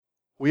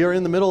We are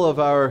in the middle of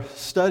our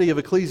study of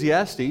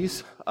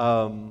Ecclesiastes.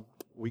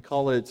 We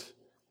call it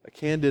a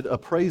candid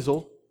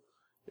appraisal.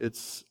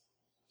 It's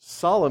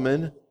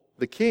Solomon,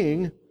 the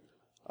king,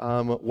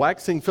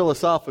 waxing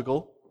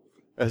philosophical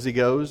as he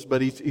goes,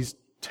 but he's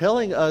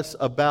telling us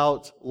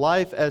about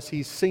life as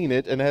he's seen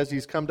it and as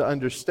he's come to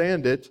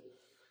understand it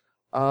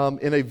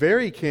in a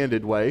very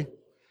candid way.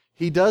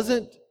 He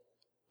doesn't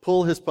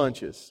pull his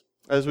punches.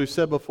 As we've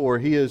said before,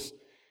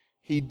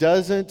 He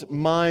doesn't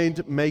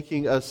mind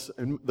making us,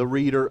 the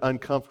reader,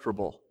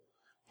 uncomfortable.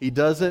 He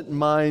doesn't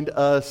mind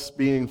us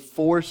being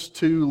forced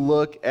to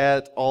look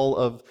at all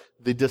of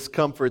the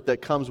discomfort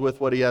that comes with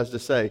what he has to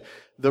say.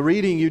 The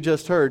reading you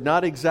just heard,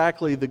 not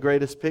exactly the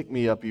greatest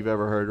pick-me-up you've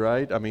ever heard,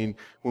 right? I mean,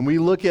 when we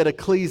look at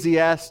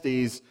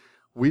Ecclesiastes,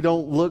 we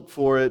don't look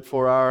for it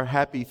for our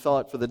happy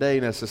thought for the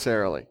day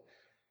necessarily.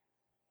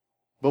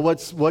 But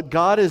what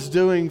God is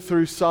doing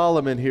through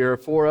Solomon here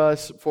for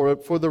us, for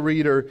the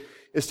reader,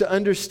 is to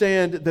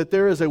understand that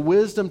there is a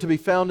wisdom to be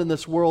found in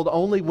this world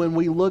only when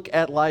we look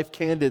at life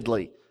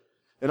candidly.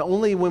 And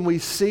only when we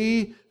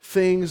see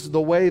things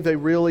the way they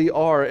really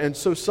are. And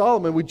so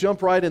Solomon, we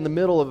jump right in the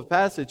middle of a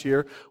passage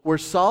here where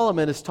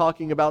Solomon is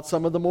talking about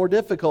some of the more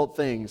difficult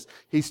things.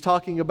 He's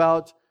talking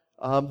about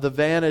the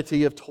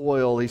vanity of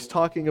toil. He's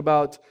talking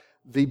about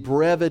the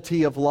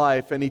brevity of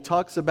life. And he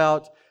talks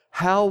about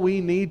how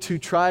we need to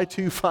try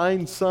to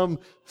find some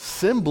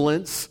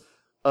semblance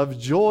of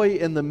joy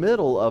in the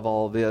middle of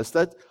all this.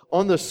 That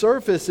on the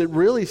surface, it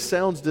really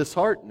sounds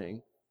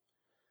disheartening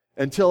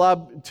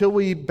until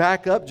we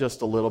back up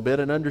just a little bit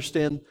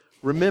and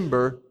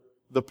remember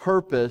the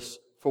purpose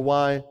for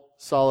why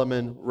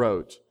Solomon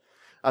wrote.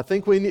 I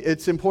think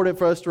it's important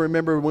for us to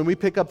remember when we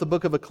pick up the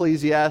book of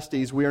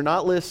Ecclesiastes, we are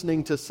not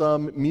listening to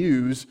some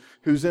muse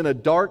who's in a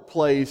dark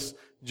place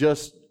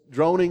just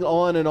droning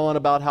on and on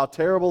about how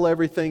terrible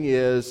everything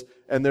is,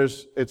 and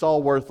it's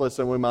all worthless,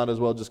 and we might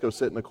as well just go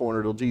sit in the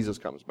corner till Jesus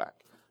comes back.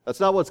 That's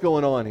not what's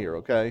going on here,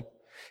 okay?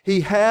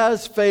 He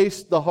has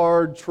faced the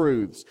hard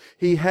truths.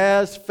 He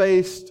has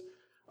faced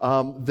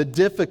the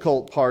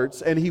difficult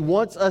parts, and He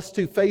wants us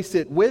to face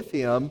it with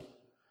Him,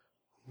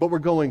 but we're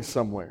going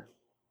somewhere.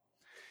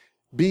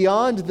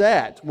 Beyond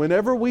that,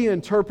 whenever we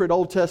interpret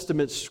Old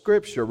Testament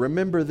Scripture,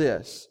 remember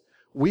this,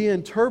 we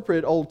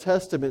interpret Old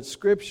Testament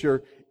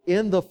Scripture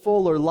in the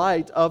fuller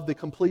light of the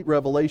complete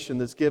revelation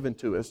that's given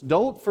to us.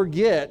 Don't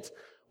forget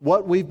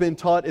what we've been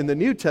taught in the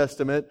New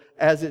Testament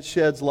as it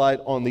sheds light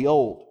on the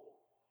Old.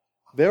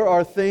 There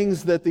are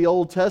things that the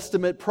Old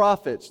Testament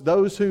prophets,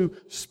 those who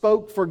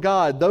spoke for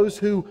God, those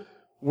who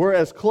were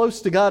as close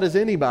to God as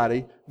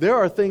anybody, there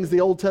are things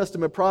the Old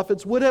Testament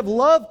prophets would have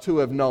loved to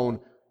have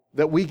known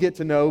that we get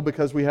to know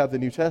because we have the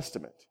New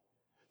Testament.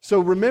 So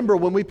remember,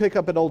 when we pick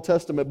up an Old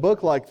Testament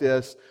book like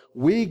this,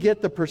 we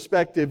get the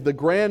perspective, the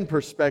grand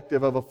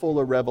perspective of a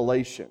fuller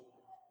revelation,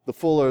 the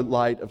fuller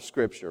light of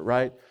Scripture,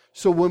 right?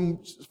 So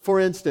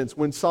for instance,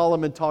 when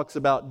Solomon talks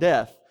about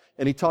death,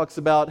 and he talks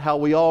about how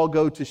we all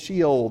go to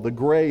Sheol, the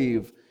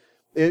grave,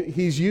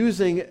 he's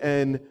using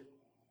an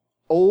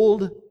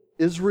old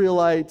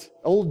Israelite,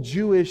 old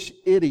Jewish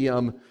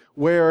idiom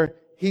where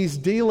he's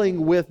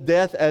dealing with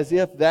death as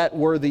if that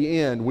were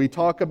the end. We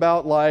talk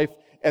about life,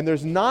 and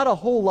there's not a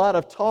whole lot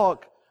of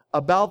talk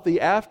about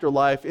the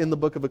afterlife in the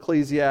book of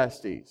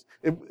Ecclesiastes.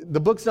 The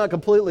book's not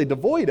completely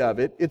devoid of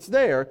it. It's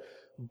there.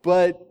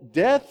 But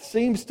death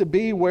seems to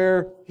be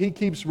where he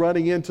keeps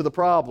running into the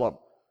problem.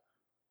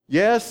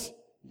 Yes,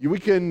 we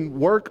can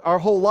work our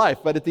whole life,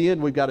 but at the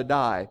end we've got to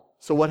die.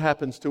 So what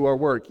happens to our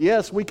work?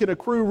 Yes, we can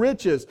accrue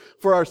riches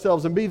for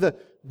ourselves and be the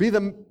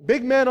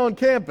big man on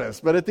campus,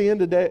 but at the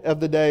end of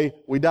the day,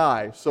 we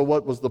die. So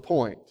what was the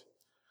point?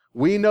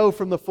 We know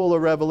from the fuller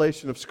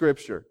revelation of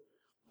Scripture,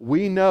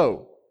 we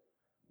know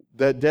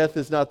that death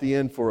is not the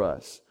end for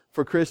us.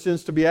 For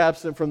Christians, to be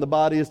absent from the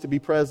body is to be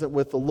present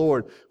with the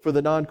Lord. For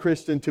the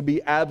non-Christian, to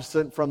be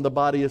absent from the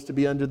body is to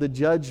be under the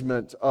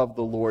judgment of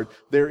the Lord.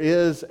 There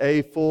is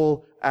a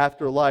full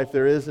afterlife.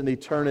 There is an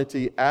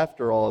eternity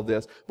after all of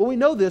this. But we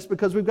know this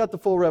because we've got the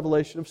full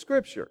revelation of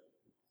Scripture.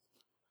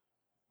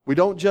 We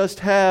don't just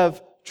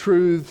have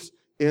truths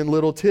in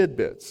little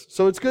tidbits.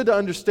 So it's good to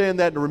understand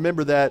that and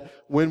remember that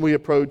when we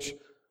approach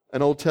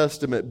an Old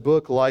Testament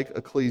book like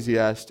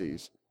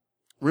Ecclesiastes.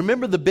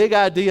 Remember the big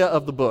idea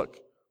of the book.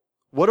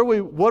 What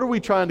are we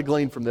trying to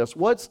glean from this?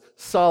 What's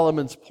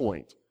Solomon's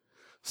point?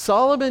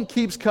 Solomon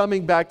keeps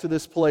coming back to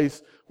this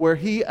place where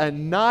he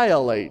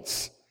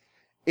annihilates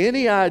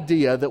any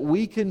idea that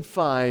we can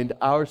find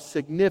our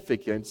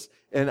significance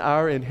and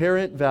our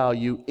inherent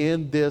value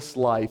in this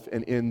life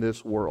and in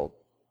this world.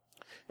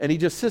 And he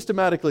just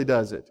systematically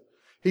does it.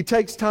 He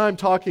takes time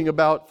talking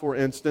about, for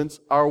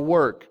instance, our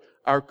work,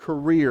 our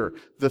career,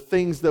 the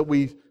things that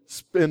we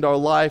spend our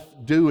life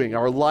doing,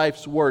 our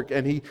life's work.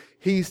 And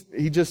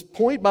he just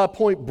point by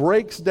point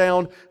breaks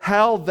down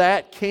how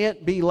that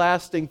can't be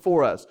lasting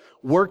for us.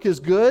 Work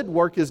is good.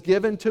 Work is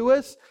given to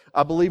us.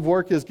 I believe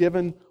work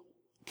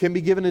can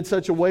be given in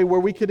such a way where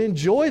we can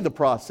enjoy the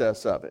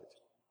process of it.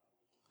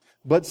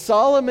 But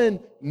Solomon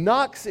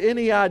knocks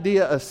any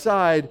idea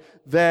aside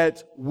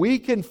that we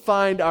can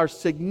find our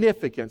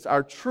significance,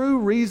 our true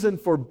reason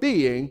for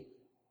being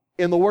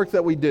in the work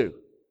that we do.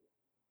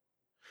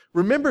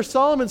 Remember,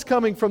 Solomon's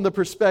coming from the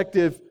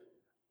perspective,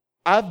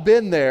 I've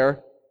been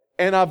there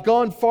and I've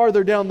gone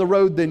farther down the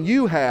road than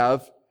you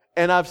have,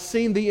 and I've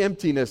seen the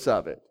emptiness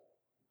of it.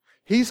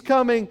 He's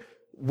coming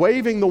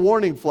waving the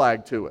warning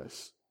flag to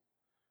us.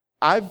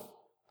 I've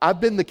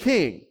been the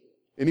king.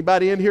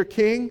 Anybody in here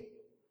king?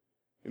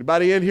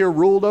 Anybody in here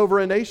ruled over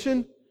a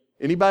nation?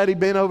 Anybody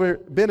been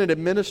an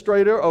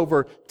administrator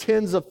over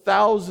tens of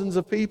thousands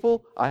of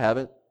people? I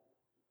haven't.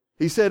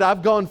 He said,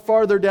 I've gone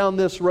farther down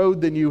this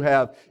road than you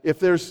have. If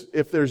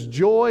there's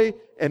joy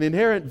and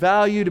inherent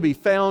value to be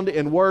found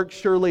in work,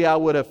 surely I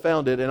would have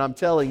found it. And I'm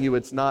telling you,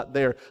 it's not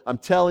there. I'm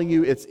telling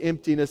you, it's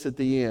emptiness at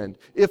the end.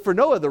 If for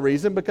no other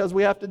reason, because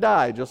we have to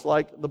die, just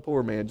like the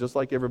poor man, just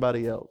like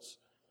everybody else.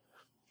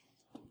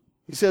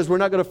 He says we're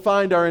not going to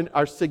find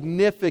our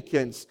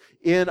significance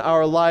in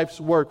our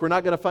life's work. We're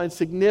not going to find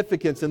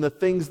significance in the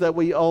things that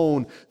we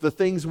own, the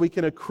things we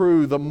can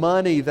accrue, the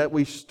money that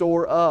we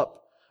store up.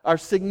 Our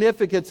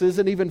significance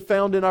isn't even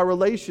found in our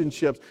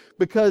relationships,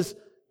 because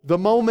the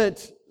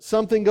moment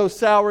something goes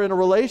sour in a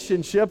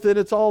relationship, then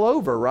it's all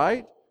over,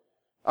 right?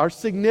 Our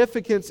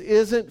significance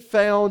isn't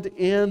found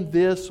in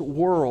this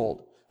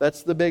world.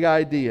 That's the big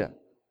idea.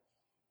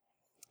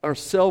 Our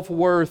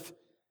self-worth,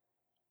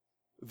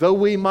 though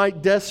we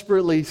might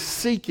desperately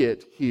seek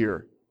it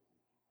here,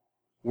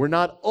 we're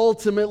not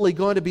ultimately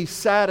going to be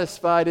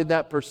satisfied in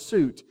that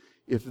pursuit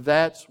if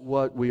that's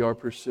what we are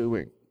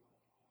pursuing.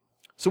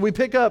 So we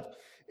pick up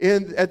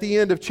at the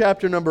end of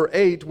chapter number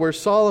 8, where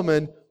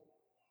Solomon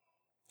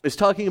is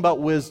talking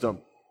about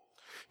wisdom.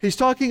 He's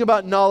talking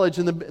about knowledge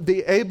and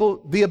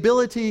the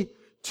ability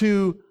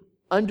to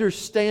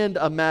understand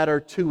a matter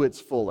to its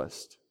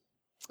fullest.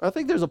 I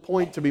think there's a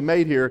point to be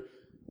made here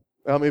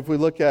if we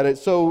look at it.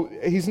 So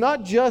he's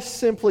not just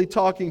simply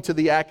talking to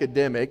the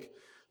academic,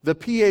 the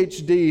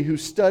PhD who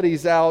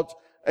studies out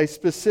a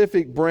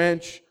specific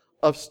branch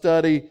of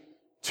study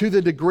to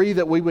the degree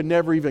that we would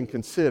never even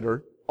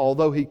consider,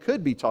 although he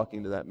could be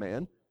talking to that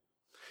man.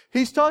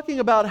 He's talking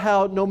about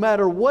how no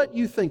matter what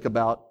you think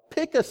about,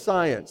 pick a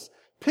science,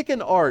 pick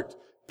an art,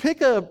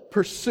 pick a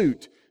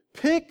pursuit,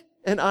 pick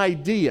an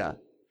idea,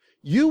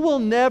 you will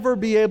never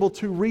be able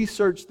to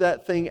research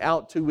that thing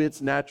out to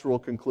its natural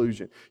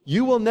conclusion.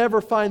 You will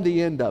never find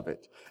the end of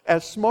it.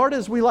 As smart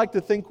as we like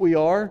to think we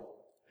are,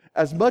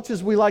 as much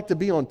as we like to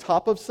be on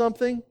top of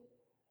something,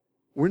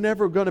 we're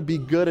never going to be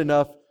good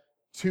enough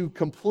to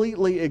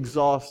completely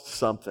exhaust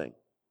something.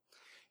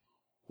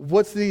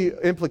 What's the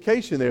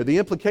implication there? The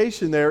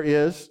implication there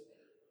is,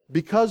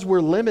 because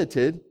we're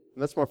limited,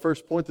 and that's my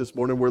first point this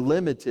morning, we're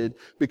limited.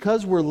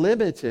 Because we're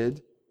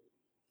limited,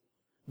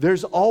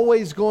 there's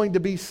always going to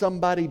be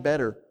somebody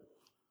better.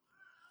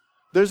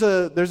 There's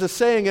a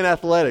saying in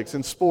athletics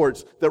and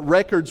sports that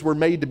records were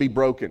made to be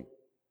broken.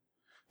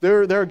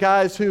 There are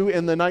guys who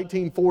in the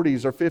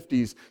 1940s or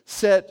 50s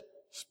set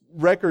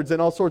records in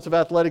all sorts of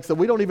athletics that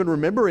we don't even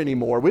remember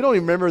anymore. We don't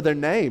even remember their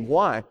name.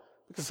 Why?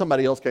 Because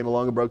somebody else came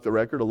along and broke the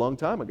record a long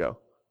time ago.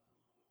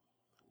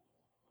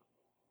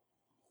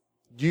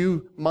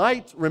 You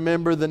might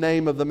remember the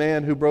name of the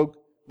man who broke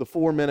the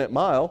 4-minute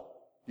mile.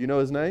 Do you know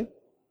his name?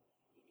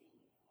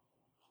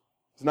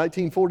 It's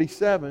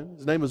 1947.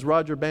 His name was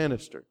Roger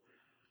Bannister.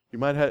 You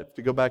might have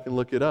to go back and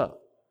look it up.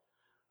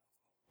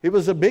 It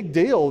was a big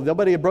deal.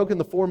 Nobody had broken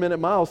the 4-minute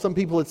mile. Some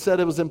people had said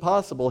it was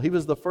impossible. He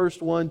was the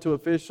first one to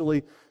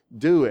officially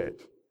do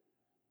it.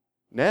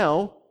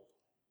 Now,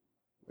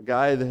 a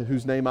guy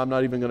whose name I'm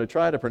not even going to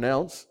try to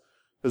pronounce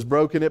has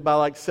broken it by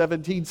like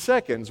 17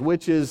 seconds,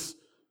 which is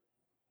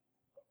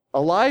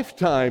a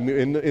lifetime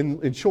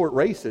in short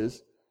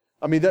races.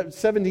 I mean, that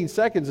 17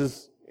 seconds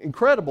is an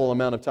incredible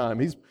amount of time.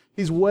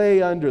 He's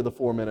way under the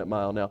 4-minute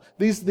mile now.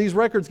 These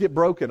records get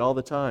broken all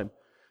the time.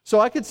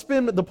 So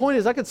the point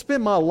is, I could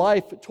spend my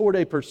life toward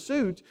a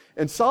pursuit,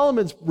 and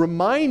Solomon's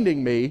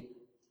reminding me,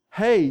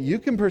 hey, you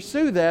can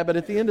pursue that, but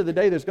at the end of the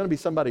day, there's going to be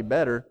somebody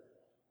better.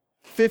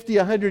 50,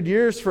 100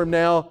 years from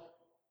now,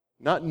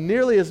 not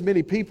nearly as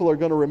many people are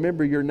going to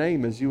remember your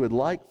name as you would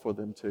like for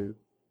them to.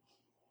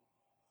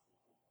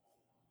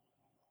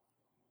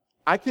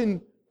 I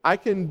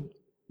can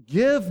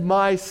give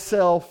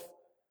myself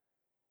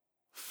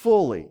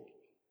fully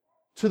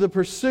to the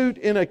pursuit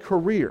in a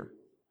career,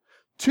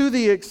 to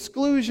the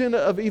exclusion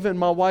of even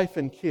my wife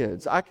and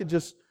kids. I could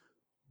just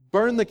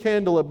burn the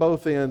candle at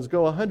both ends,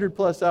 go 100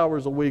 plus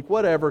hours a week,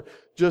 whatever,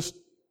 just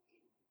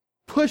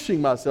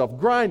pushing myself,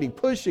 grinding,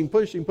 pushing,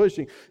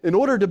 in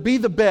order to be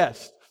the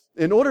best,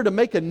 in order to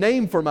make a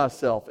name for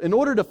myself, in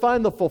order to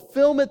find the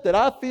fulfillment that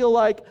I feel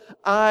like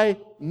I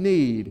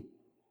need.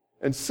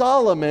 And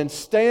Solomon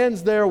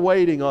stands there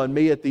waiting on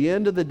me at the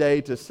end of the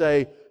day to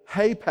say,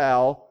 hey,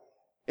 pal,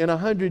 in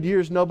 100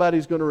 years,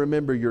 nobody's going to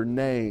remember your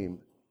name.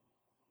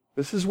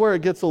 This is where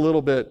it gets a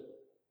little bit,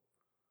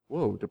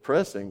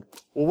 depressing.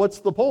 Well, what's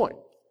the point?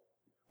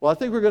 Well, I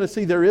think we're going to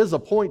see there is a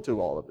point to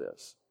all of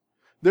this.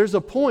 There's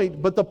a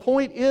point, but the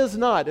point is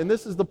not, and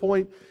this is the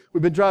point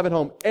we've been driving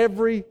home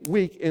every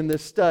week in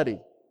this study.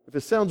 If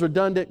it sounds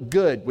redundant,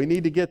 good. We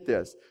need to get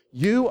this.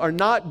 You are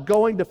not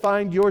going to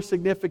find your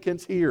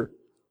significance here.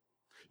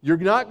 You're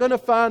not going to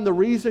find the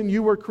reason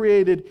you were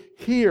created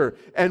here.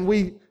 And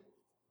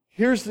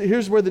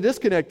here's where the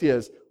disconnect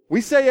is.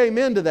 We say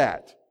amen to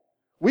that.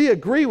 We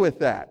agree with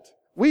that.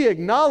 We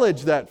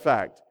acknowledge that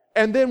fact.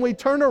 And then we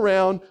turn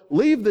around,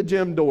 leave the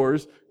gym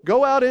doors,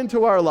 go out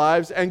into our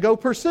lives, and go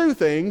pursue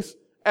things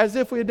as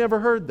if we had never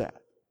heard that.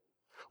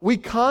 We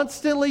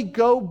constantly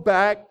go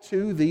back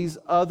to these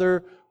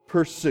other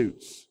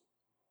pursuits.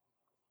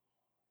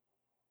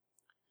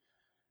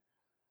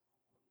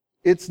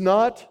 It's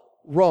not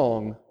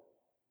wrong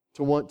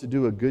to want to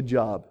do a good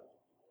job.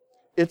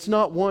 It's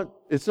not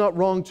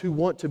wrong to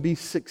want to be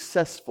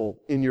successful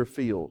in your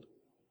field.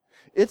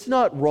 It's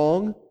not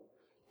wrong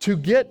to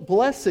get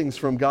blessings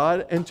from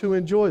God and to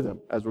enjoy them,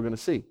 as we're going to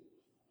see.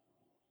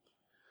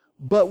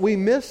 But we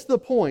miss the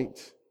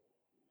point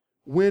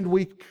when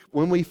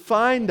we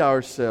find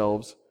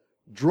ourselves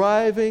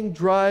driving,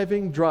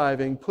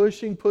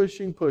 pushing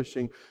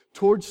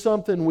towards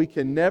something we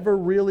can never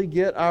really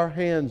get our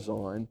hands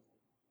on,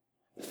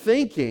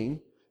 thinking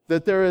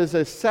that there is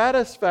a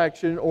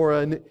satisfaction or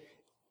an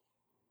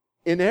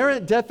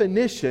inerrant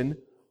definition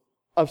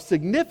of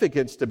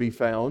significance to be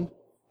found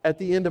at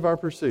the end of our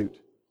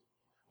pursuit.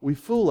 We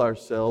fool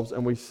ourselves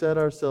and we set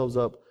ourselves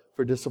up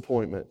for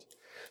disappointment.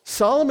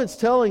 Solomon's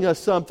telling us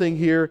something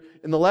here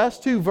in the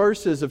last 2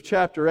 verses of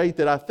chapter 8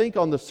 that I think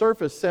on the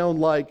surface sound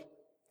like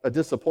a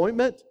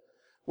disappointment,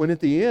 when at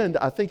the end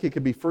I think it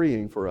could be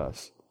freeing for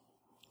us.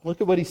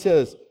 Look at what he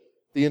says at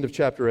the end of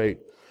chapter 8.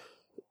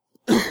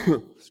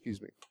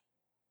 Excuse me.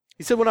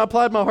 He said, when I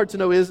applied my heart to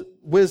know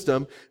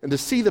wisdom and to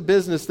see the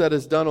business that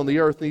is done on the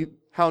earth,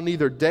 how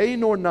neither day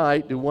nor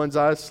night do one's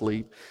eyes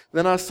sleep,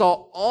 then I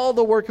saw all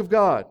the work of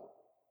God,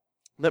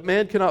 that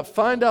man cannot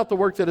find out the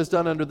work that is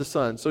done under the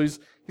sun. So he's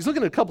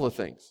looking at a couple of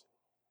things.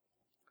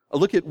 A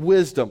look at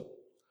wisdom.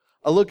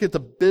 A look at the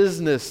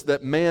business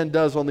that man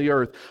does on the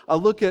earth. A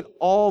look at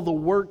all the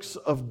works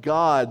of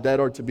God that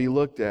are to be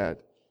looked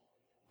at.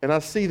 And I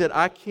see that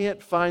I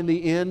can't find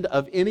the end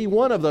of any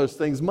one of those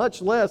things,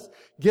 much less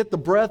get the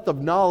breadth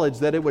of knowledge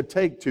that it would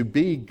take to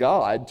be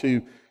God,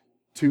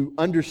 to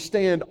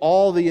understand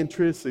all the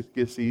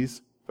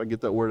intricacies, if I get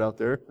that word out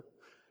there,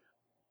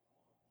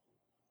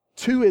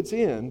 to its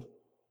end.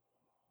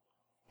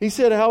 He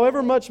said,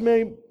 however much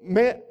man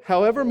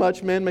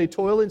may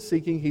toil in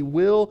seeking, he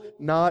will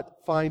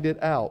not find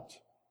it out.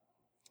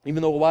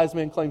 Even though a wise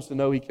man claims to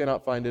know, he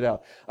cannot find it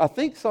out. I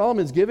think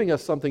Solomon's giving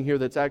us something here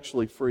that's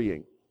actually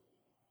freeing.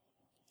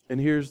 And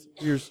here's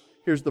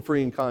the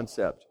freeing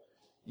concept.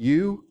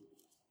 You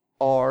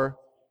are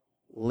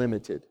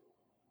limited.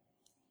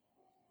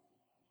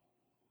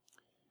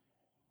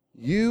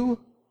 You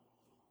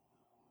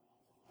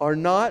are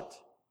not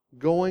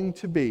going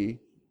to be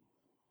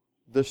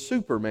the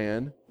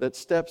Superman that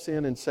steps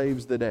in and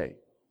saves the day.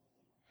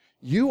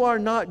 You are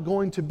not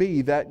going to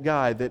be that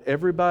guy that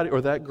everybody, or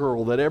that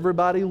girl that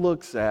everybody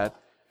looks at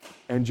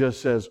and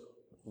just says,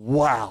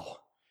 wow,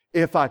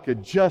 if I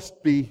could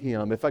just be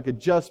him, if I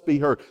could just be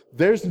her.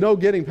 There's no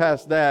getting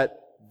past that.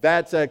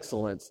 That's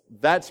excellence.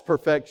 That's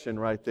perfection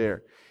right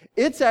there.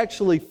 It's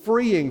actually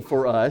freeing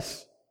for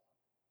us.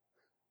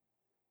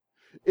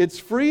 It's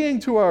freeing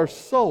to our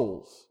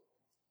souls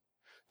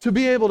to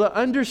be able to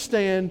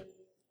understand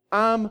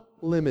I'm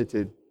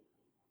limited.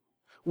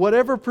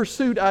 Whatever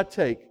pursuit I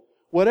take,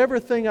 whatever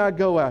thing I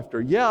go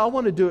after, yeah, I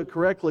want to do it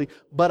correctly,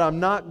 but I'm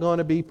not going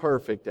to be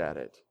perfect at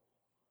it.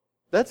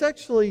 That's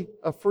actually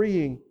a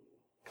freeing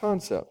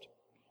concept.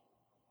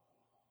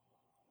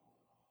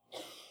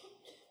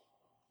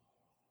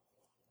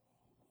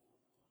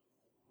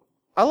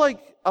 I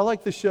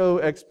like the show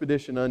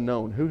Expedition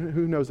Unknown.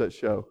 Who knows that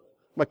show?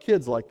 My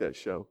kids like that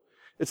show.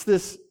 It's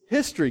this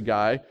history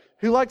guy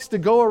who likes to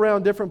go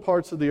around different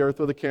parts of the earth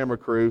with a camera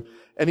crew,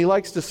 and he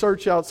likes to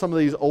search out some of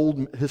these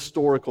old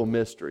historical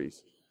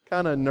mysteries.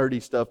 Kind of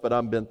nerdy stuff, but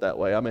I'm bent that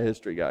way. I'm a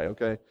history guy,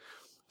 okay?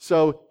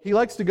 So he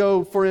likes to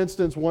go, for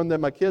instance, one that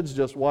my kids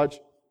just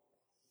watched.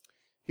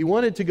 He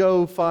wanted to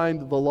go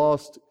find the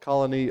lost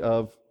colony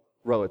of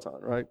Roatan,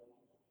 right?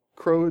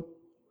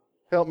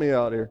 Help me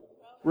out here.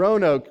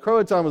 Roanoke.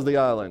 Croatan was the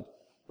island,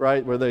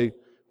 right, where they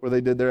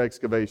did their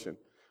excavation.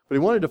 But he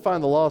wanted to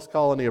find the lost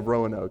colony of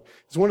Roanoke.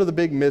 It's one of the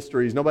big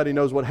mysteries. Nobody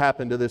knows what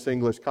happened to this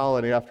English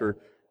colony after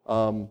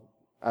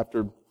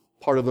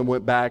part of them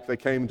went back. They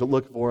came to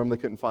look for them. They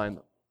couldn't find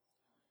them.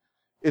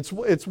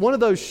 It's one of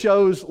those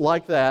shows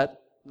like that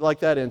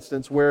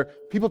instance, where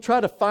people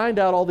try to find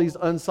out all these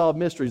unsolved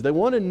mysteries. They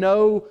want to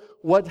know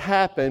what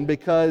happened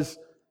because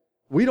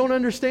we don't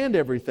understand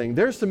everything.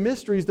 There's some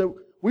mysteries that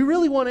we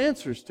really want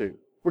answers to.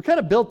 We're kind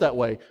of built that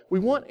way. We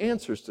want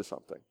answers to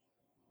something.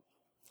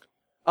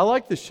 I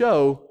like the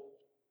show.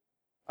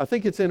 I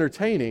think it's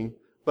entertaining,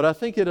 but I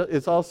think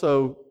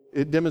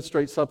it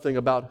demonstrates something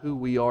about who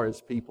we are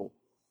as people.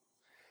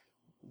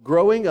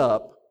 Growing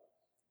up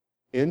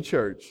in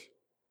church,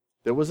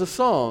 there was a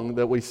song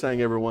that we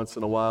sang every once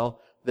in a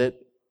while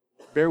that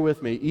bear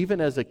with me,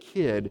 even as a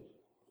kid,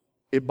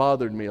 it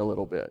bothered me a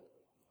little bit.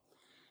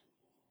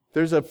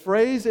 There's a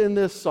phrase in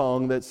this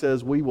song that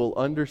says, we will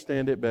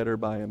understand it better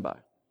by and by.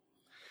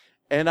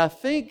 And I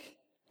think,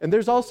 and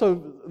I've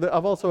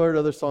also heard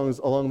other songs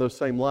along those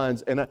same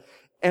lines, and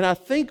I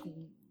think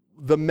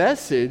the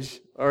message,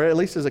 or at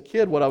least as a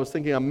kid, what I was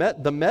thinking,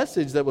 the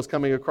message that was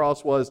coming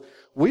across was,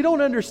 we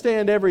don't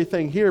understand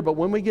everything here, but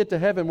when we get to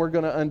heaven, we're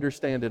going to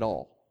understand it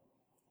all.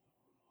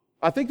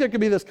 I think there could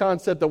be this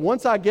concept that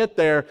once I get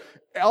there,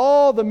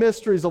 all the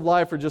mysteries of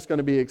life are just going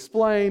to be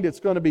explained. It's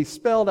going to be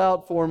spelled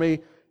out for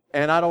me,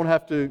 and I don't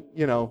have to,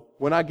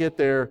 when I get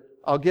there,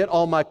 I'll get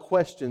all my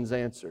questions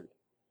answered.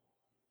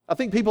 I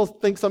think people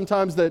think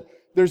sometimes that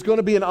there's going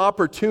to be an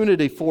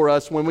opportunity for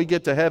us when we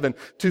get to heaven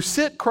to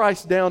sit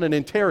Christ down and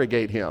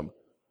interrogate Him.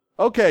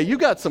 Okay, you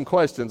got some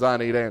questions I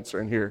need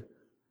answering here.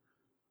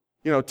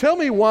 Tell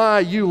me why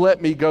you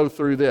let me go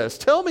through this.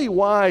 Tell me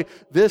why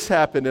this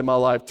happened in my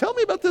life. Tell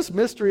me about this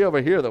mystery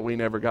over here that we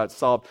never got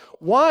solved.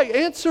 Why?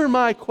 Answer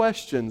my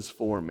questions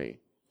for me.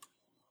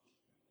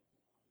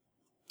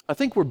 I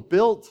think we're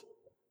built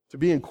to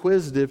be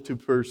inquisitive, to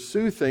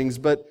pursue things,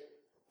 but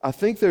I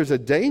think there's a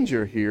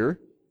danger here,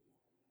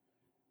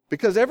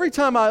 because every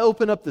time I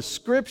open up the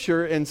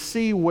Scripture and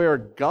see where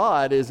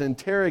God is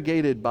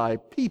interrogated by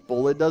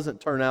people, it doesn't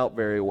turn out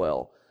very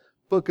well.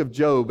 Book of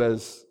Job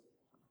as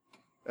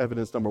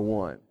evidence number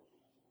 1.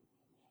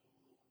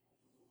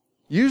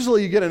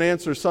 Usually you get an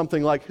answer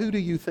something like, who do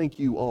you think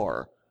you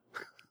are?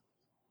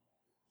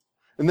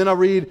 And then I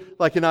read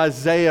like in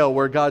Isaiah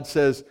where God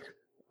says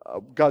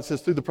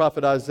through the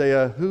prophet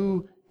Isaiah,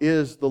 who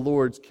is the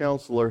Lord's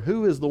counselor?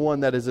 Who is the one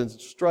that has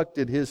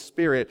instructed His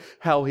Spirit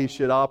how He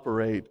should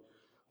operate?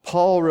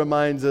 Paul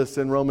reminds us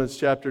in Romans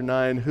chapter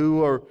 9,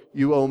 who are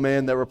you, O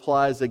man, that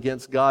replies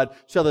against God?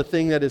 Shall the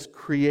thing that is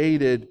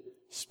created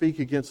speak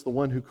against the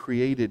one who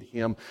created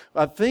him?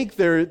 I think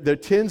there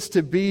tends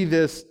to be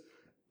this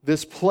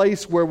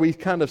place where we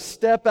kind of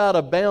step out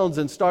of bounds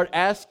and start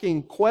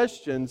asking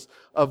questions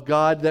of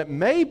God that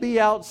may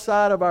be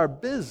outside of our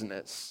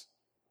business.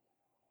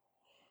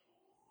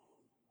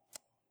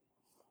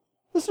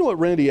 Listen to what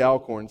Randy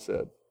Alcorn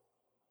said.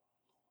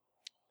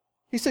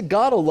 He said,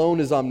 God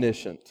alone is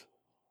omniscient.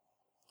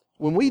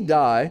 When we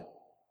die,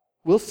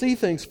 we'll see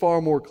things far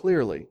more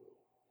clearly,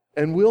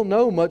 and we'll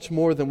know much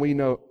more than we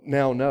now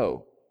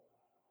know.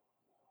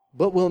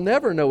 But we'll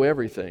never know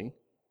everything.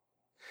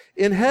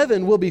 In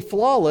heaven, we'll be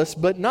flawless,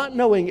 but not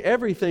knowing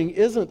everything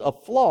isn't a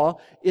flaw.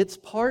 It's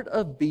part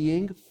of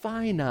being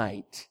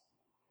finite.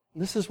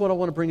 And this is what I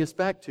want to bring us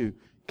back to.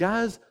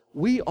 Guys,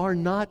 we are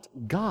not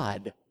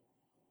God.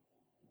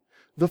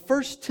 The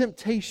first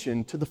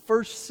temptation to the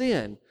first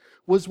sin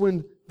was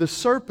when the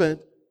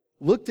serpent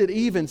looked at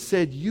Eve and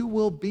said, you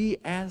will be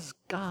as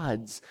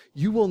gods.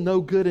 You will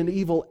know good and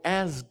evil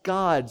as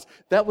gods.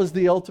 That was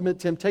the ultimate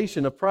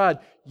temptation of pride.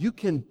 You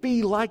can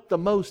be like the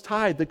Most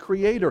High, the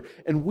Creator,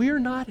 and we're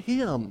not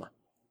Him.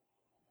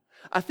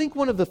 I think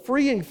one of the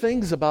freeing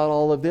things about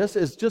all of this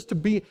is just to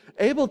be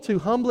able to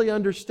humbly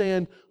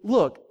understand,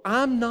 look,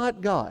 I'm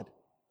not God.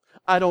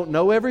 I don't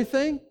know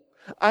everything.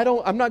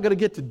 I'm not going to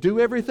get to do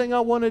everything I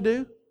want to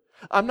do.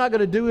 I'm not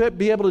going to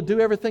be able to do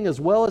everything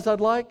as well as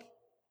I'd like.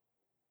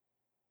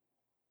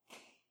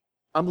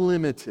 I'm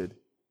limited.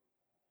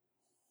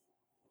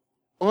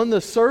 On the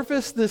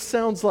surface, it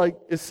sounds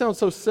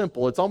so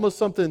simple. It's almost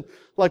something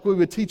like we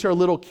would teach our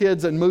little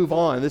kids and move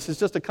on. This is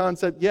just a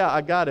concept. Yeah,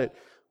 I got it.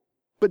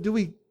 But do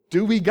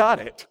we got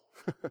it?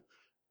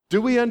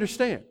 Do we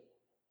understand?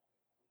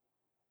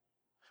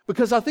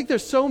 Because I think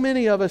there's so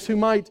many of us who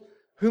might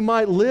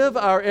live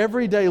our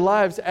everyday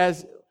lives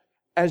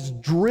as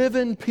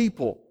driven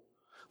people.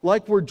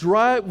 Like we're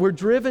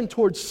driven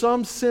towards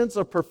some sense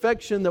of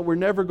perfection that we're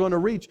never going to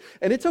reach.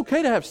 And it's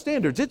okay to have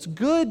standards. It's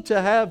good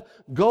to have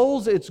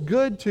goals. It's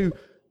good to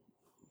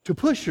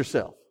push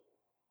yourself.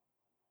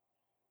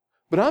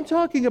 But I'm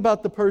talking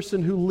about the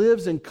person who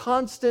lives in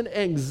constant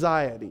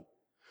anxiety,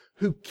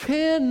 who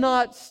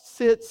cannot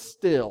sit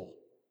still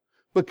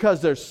because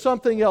there's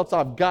something else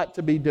I've got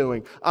to be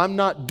doing. I'm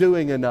not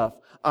doing enough.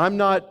 I'm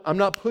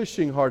not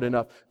pushing hard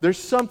enough. There's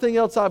something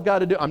else I've got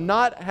to do. I'm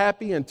not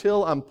happy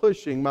until I'm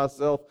pushing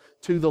myself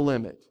to the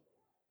limit.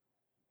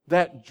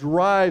 That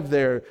drive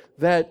there,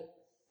 that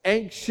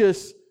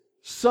anxious,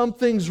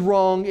 something's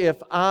wrong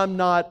if I'm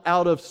not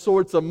out of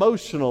sorts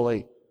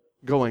emotionally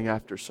going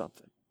after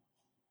something.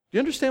 Do you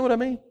understand what I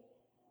mean?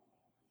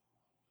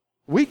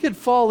 We could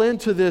fall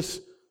into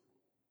this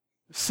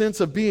sense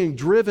of being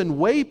driven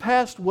way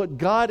past what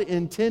God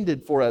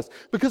intended for us.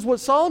 Because what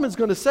Solomon's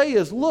going to say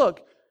is,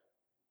 look,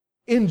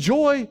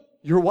 enjoy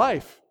your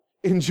wife.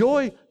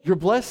 Enjoy your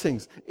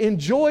blessings.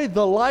 Enjoy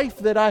the life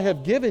that I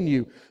have given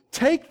you.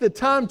 Take the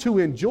time to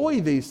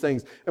enjoy these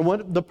things.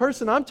 And the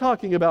person I'm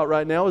talking about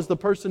right now is the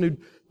person who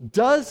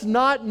does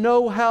not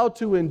know how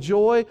to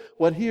enjoy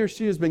what he or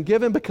she has been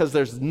given because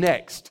there's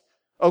next.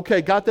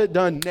 Okay, got that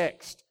done.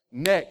 Next.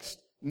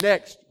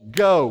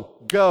 Go.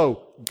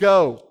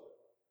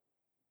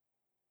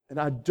 And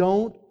I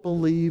don't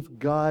believe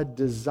God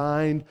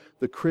designed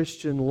the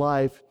Christian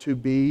life to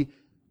be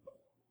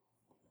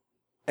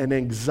an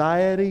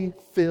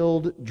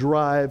anxiety-filled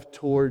drive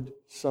toward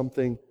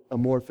something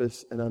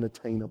amorphous and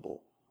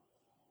unattainable.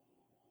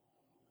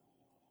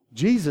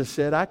 Jesus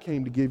said, I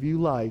came to give you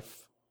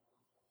life.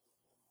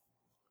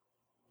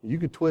 You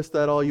can twist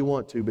that all you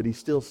want to, but He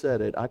still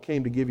said it. I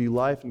came to give you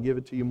life and give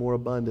it to you more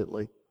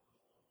abundantly.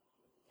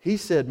 He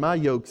said, my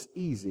yoke's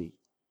easy.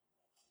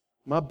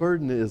 My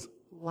burden is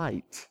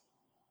light.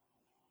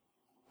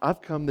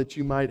 I've come that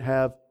you might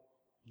have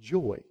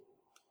joy.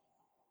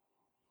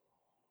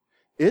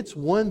 It's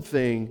one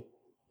thing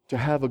to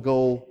have a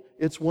goal.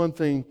 It's one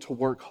thing to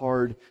work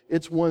hard.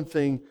 It's one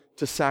thing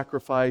to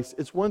sacrifice.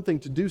 It's one thing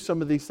to do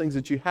some of these things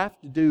that you have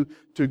to do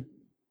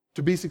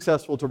to be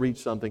successful, to reach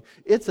something.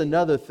 It's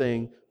another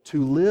thing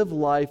to live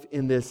life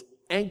in this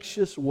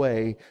anxious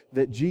way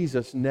that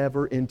Jesus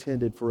never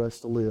intended for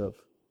us to live.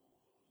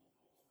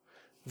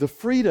 The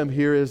freedom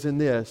here is in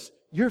this.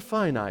 You're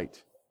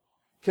finite.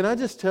 Can I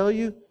just tell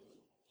you,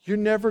 you're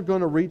never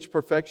going to reach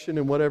perfection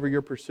in whatever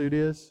your pursuit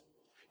is.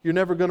 You're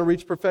never going to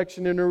reach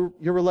perfection in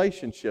your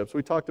relationships.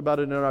 We talked about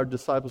it in our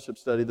discipleship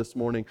study this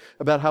morning,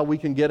 about how we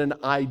can get an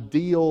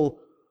ideal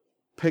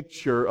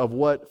picture of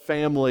what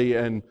family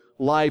and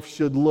life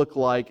should look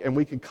like, and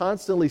we can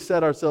constantly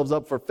set ourselves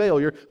up for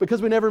failure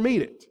because we never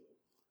meet it.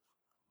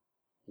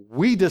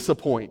 We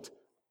disappoint.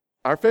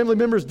 Our family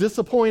members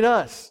disappoint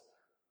us.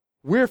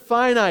 We're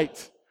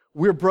finite.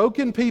 We're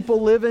broken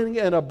people living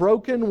in a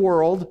broken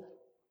world,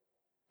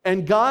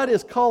 and God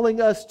is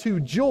calling us to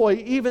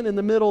joy even in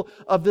the middle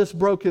of this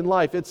broken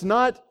life. He's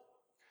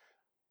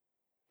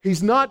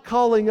not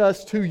calling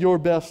us to your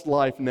best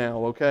life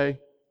now, okay?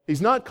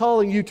 He's not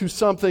calling you to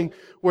something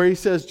where He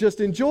says,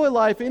 just enjoy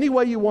life any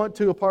way you want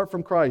to apart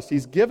from Christ.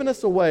 He's given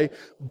us a way,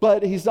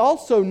 but He's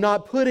also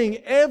not putting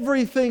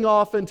everything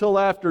off until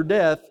after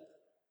death.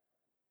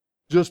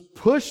 Just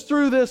push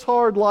through this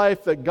hard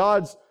life that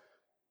God's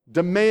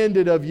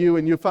demanded of you,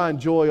 and you find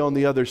joy on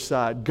the other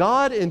side.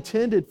 God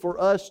intended for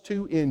us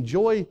to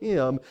enjoy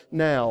Him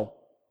now,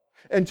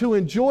 and to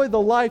enjoy the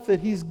life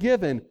that He's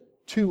given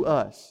to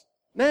us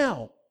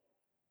now,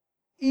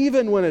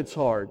 even when it's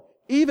hard,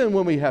 even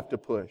when we have to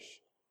push.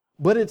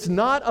 But it's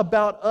not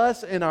about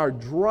us and our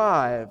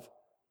drive.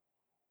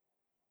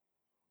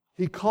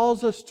 He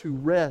calls us to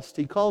rest.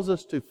 He calls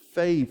us to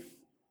faith.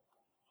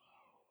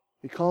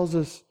 He calls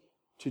us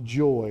to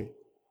joy.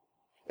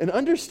 And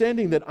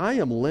understanding that I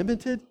am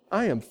limited,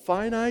 I am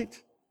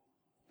finite,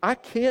 I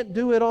can't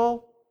do it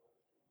all.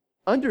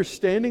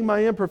 Understanding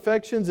my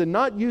imperfections and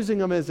not using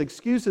them as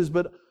excuses,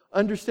 but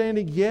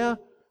understanding, yeah,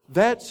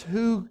 that's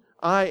who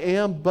I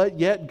am, but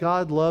yet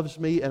God loves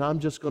me and I'm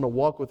just going to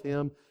walk with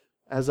Him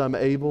as I'm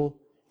able,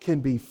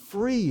 can be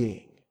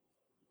freeing.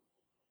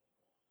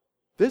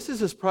 This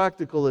is as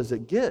practical as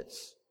it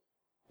gets.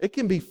 It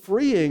can be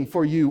freeing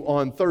for you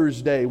on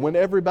Thursday when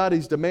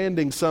everybody's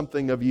demanding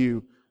something of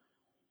you.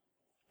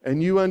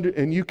 And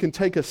you can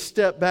take a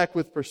step back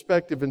with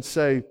perspective and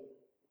say,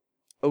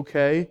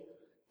 okay,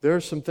 there are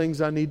some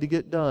things I need to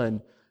get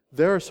done.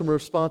 There are some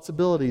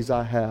responsibilities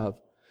I have.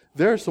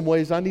 There are some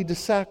ways I need to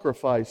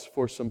sacrifice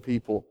for some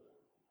people.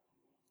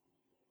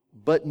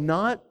 But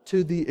not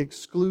to the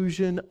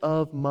exclusion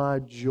of my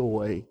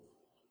joy.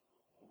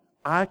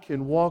 I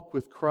can walk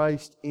with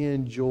Christ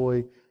in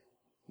joy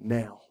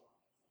now.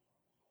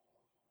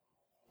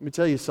 Let me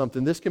tell you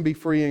something. This can be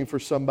freeing for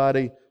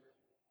somebody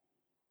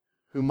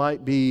who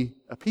might be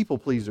a people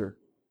pleaser,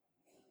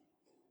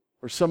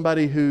 or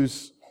somebody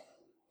who's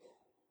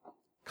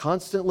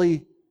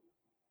constantly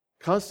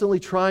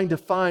trying to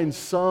find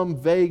some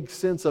vague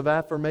sense of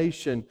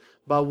affirmation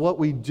by what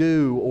we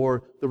do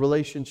or the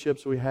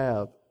relationships we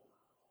have.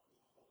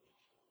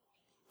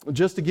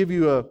 Just to give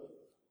you a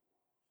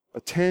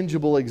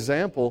tangible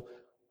example,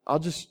 I'll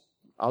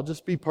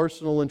just be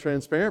personal and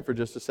transparent for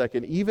just a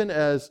second. Even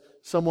as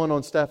someone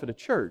on staff at a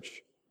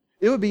church,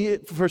 it would be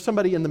for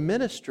somebody in the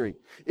ministry.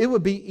 It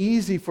would be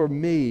easy for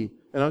me,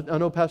 and I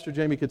know Pastor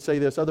Jamie could say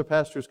this, other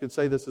pastors could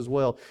say this as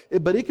well,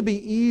 but it could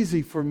be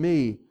easy for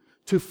me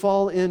to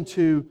fall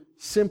into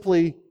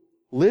simply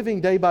living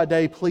day by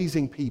day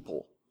pleasing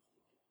people.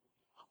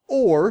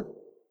 Or,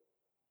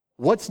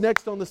 what's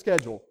next on the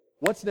schedule?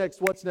 What's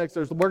next? What's next?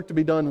 There's work to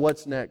be done.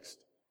 What's next?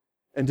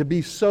 And to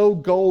be so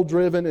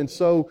goal-driven and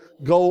so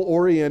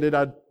goal-oriented,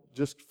 I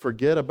just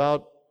forget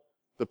about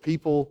the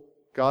people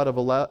God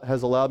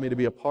has allowed me to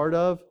be a part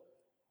of.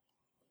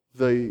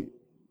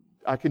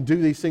 I can do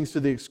these things to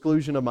the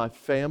exclusion of my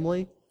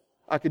family.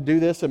 I could do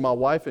this and my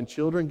wife and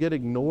children get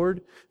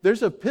ignored.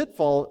 There's a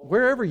pitfall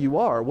wherever you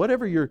are,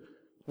 wherever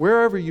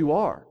you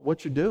are,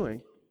 what you're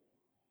doing.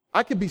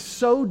 I could be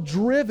so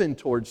driven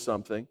towards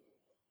something,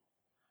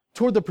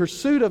 toward the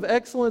pursuit of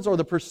excellence or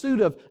the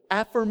pursuit of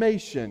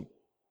affirmation,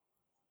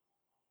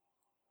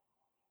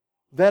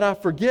 that I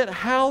forget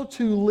how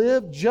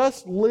to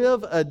just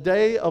live a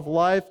day of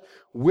life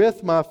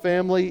with my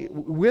family,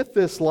 with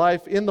this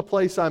life, in the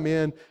place I'm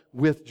in,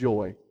 with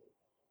joy.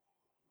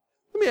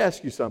 Let me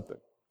ask you something.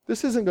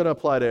 This isn't going to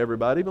apply to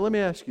everybody, but let me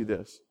ask you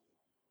this.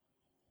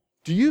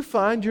 Do you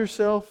find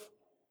yourself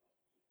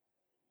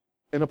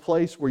in a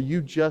place where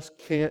you just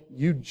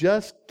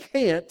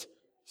can't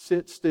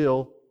sit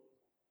still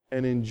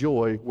and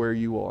enjoy where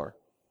you are.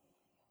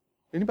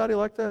 Anybody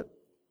like that?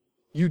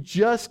 You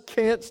just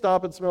can't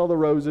stop and smell the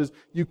roses.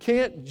 You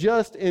can't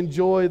just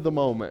enjoy the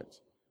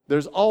moment.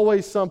 There's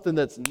always something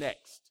that's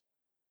next,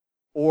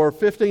 or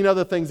 15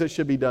 other things that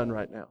should be done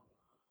right now.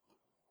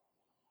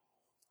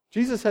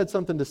 Jesus had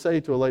something to say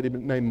to a lady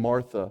named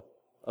Martha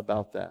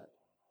about that.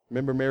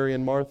 Remember Mary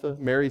and Martha?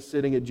 Mary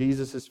sitting at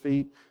Jesus'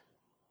 feet.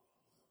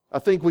 I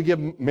think we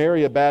give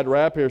Mary a bad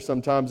rap here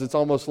sometimes. It's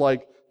almost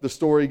like the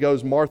story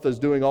goes, Martha's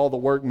doing all the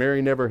work.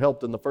 Mary never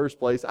helped in the first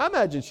place. I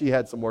imagine she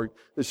had some work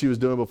that she was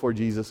doing before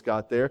Jesus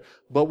got there.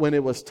 But when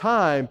it was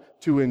time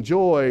to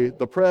enjoy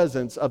the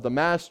presence of the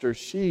Master,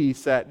 she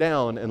sat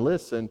down and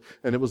listened.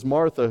 And it was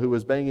Martha who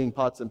was banging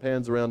pots and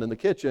pans around in the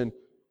kitchen,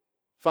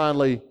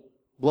 finally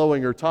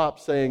blowing her top,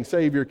 saying,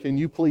 Savior, can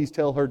you please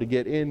tell her to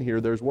get in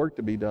here? There's work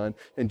to be done.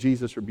 And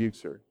Jesus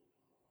rebukes her.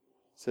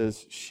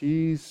 Says,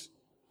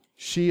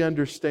 she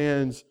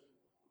understands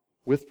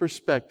with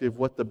perspective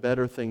what the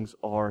better things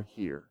are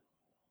here.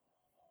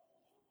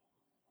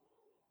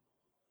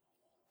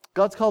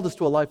 God's called us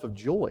to a life of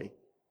joy,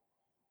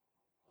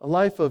 a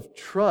life of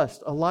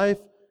trust, a life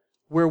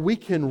where we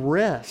can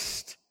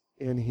rest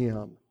in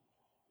Him.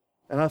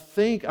 And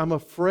I'm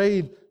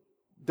afraid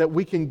that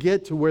we can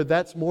get to where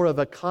that's more of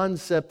a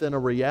concept than a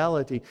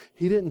reality.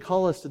 He didn't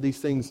call us to these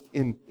things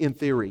in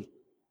theory.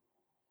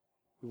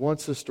 He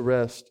wants us to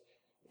rest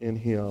in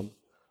Him.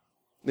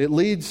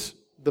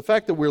 The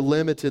fact that we're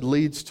limited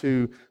leads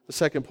to the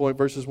second point,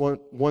 verses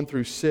 1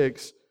 through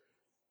 6,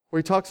 where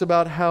he talks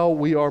about how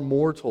we are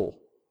mortal.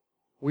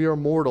 We are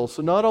mortal.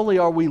 So not only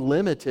are we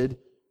limited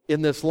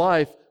in this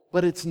life,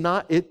 but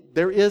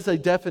there is a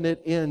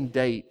definite end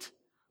date.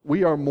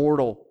 We are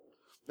mortal.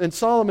 And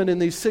Solomon in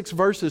these 6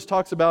 verses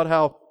talks about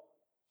how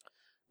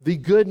the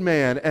good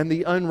man and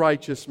the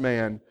unrighteous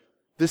man,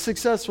 the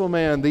successful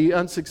man, the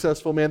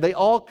unsuccessful man, they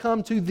all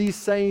come to the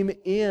same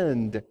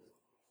end.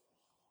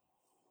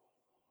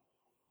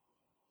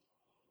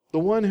 The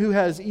one who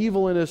has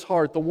evil in his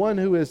heart, the one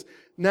who is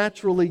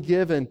naturally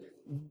giving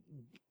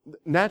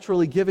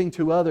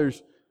to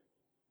others,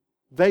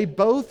 they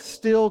both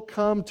still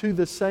come to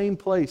the same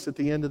place at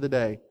the end of the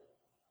day.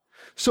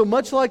 So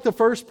much like the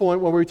first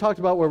point where we talked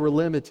about where we're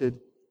limited,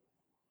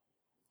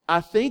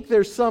 I think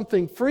there's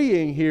something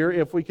freeing here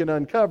if we can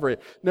uncover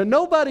it. Now,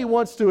 nobody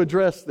wants to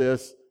address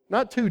this,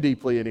 not too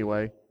deeply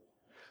anyway,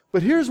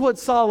 but here's what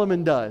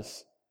Solomon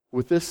does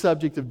with this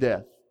subject of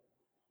death.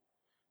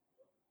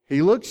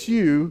 He looks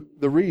you,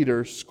 the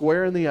reader,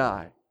 square in the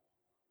eye.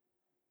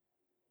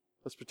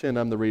 Let's pretend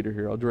I'm the reader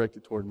here. I'll direct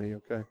it toward me,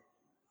 okay?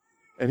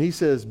 And he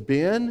says,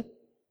 Ben,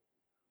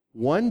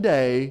 one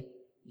day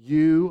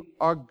you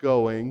are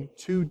going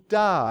to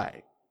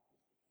die.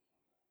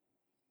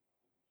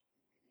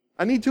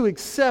 I need to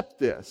accept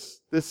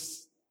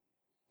this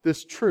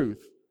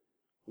truth.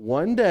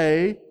 One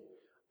day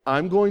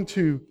I'm going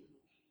to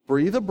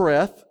breathe a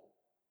breath,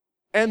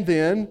 and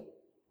then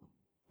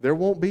there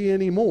won't be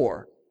any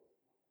more.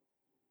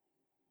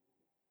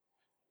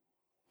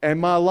 And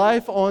my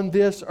life on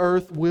this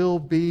earth will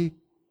be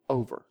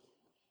over.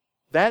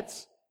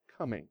 That's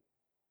coming.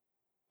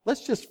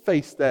 Let's just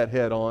face that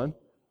head on.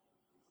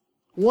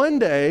 One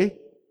day,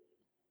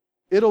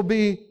 it'll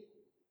be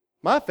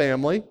my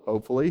family,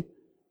 hopefully,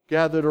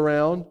 gathered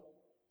around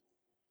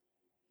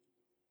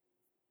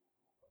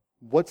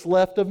what's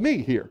left of me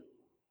here.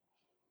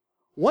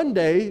 One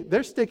day,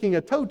 they're sticking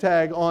a toe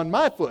tag on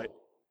my foot.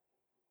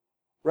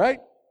 Right?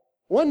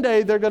 One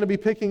day, they're going to be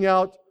picking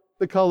out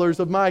the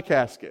colors of my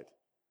casket.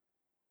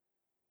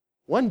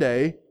 One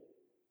day,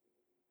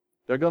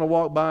 they're going to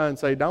walk by and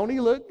say, don't he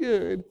look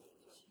good?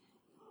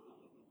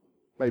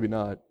 Maybe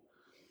not.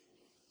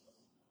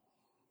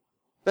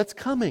 That's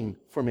coming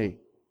for me.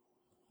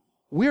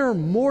 We're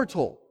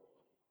mortal.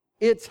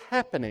 It's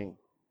happening.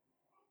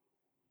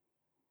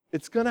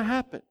 It's going to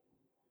happen.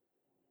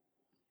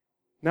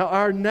 Now,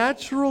 our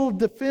natural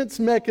defense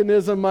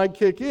mechanism might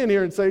kick in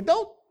here and say,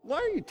 why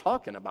are you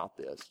talking about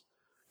this?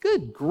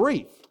 Good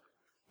grief.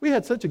 We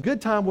had such a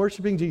good time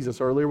worshiping Jesus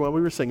earlier when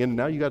we were singing, and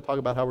now you got to talk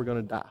about how we're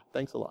going to die.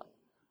 Thanks a lot.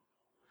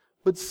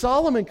 But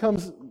Solomon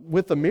comes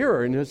with the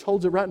mirror and just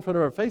holds it right in front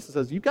of our face and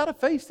says, you've got to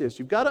face this.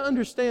 You've got to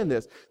understand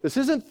this. This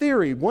isn't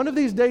theory. One of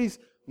these days,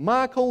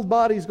 my cold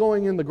body's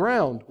going in the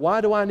ground. Why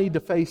do I need to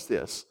face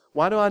this?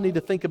 Why do I need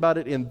to think about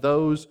it in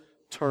those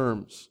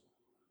terms?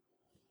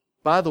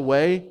 By the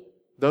way,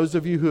 those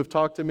of you who have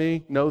talked to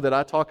me know that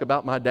I talk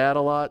about my dad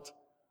a lot.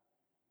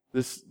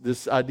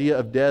 This idea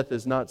of death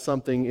is not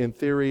something in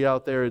theory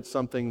out there. It's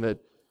something that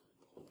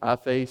I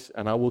face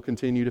and I will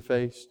continue to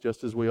face,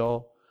 just as we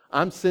all.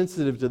 I'm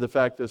sensitive to the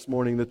fact this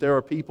morning that there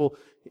are people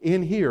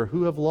in here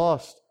who have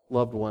lost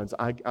loved ones.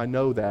 I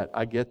know that.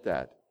 I get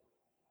that.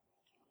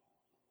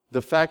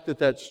 The fact that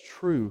that's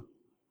true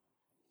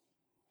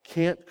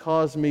can't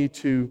cause me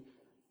to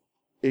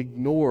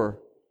ignore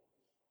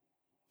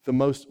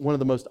one of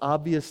the most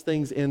obvious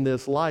things in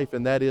this life,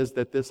 and that is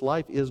that this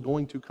life is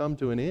going to come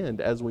to an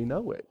end as we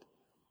know it.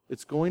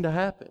 It's going to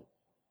happen.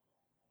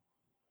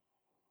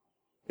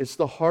 It's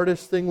the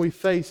hardest thing we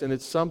face, and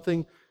it's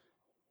something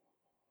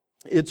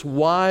It's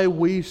why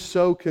we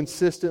so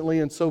consistently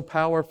and so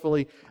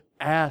powerfully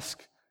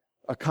ask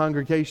a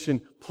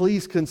congregation,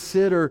 please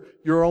consider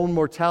your own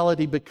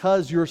mortality,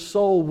 because your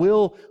soul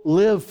will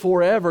live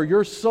forever.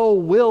 Your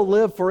soul will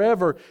live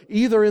forever,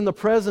 either in the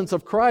presence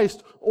of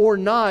Christ or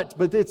not.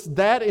 But it's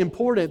that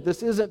important.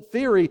 This isn't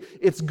theory.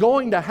 It's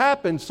going to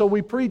happen. So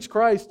we preach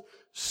Christ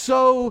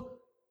so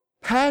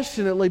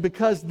passionately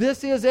because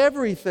this is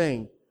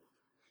everything.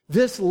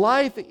 This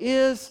life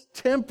is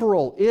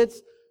temporal.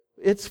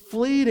 It's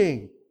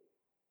fleeting.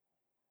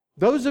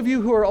 Those of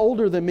you who are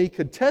older than me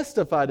could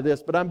testify to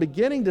this, but I'm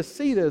beginning to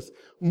see this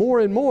more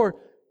and more.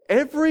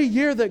 Every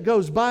year that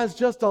goes by is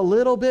just a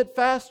little bit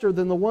faster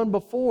than the one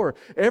before.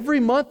 Every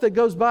month that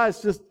goes by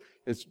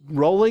it's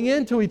rolling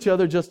into each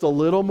other just a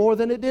little more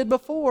than it did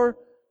before.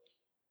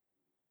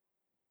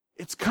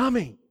 It's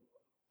coming.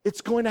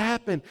 It's going to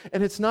happen.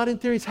 And it's not in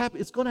theory,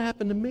 it's going to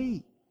happen to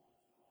me.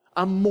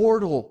 I'm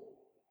mortal.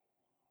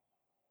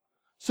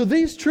 So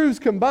these truths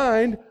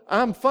combined,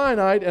 I'm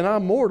finite and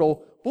I'm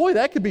mortal. Boy,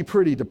 that could be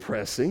pretty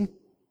depressing.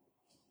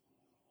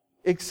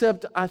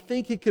 Except I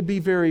think it could be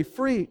very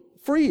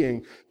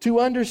freeing to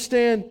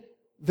understand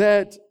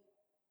that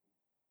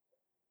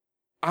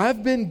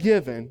I've been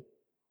given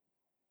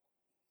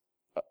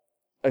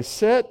a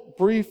set,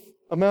 brief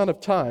amount of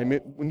time.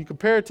 When you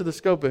compare it to the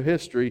scope of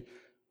history,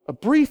 a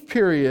brief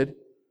period,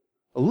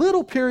 a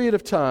little period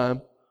of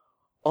time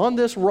on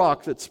this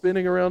rock that's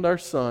spinning around our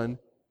sun,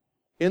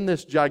 in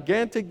this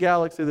gigantic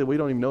galaxy that we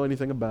don't even know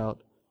anything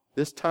about.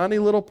 This tiny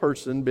little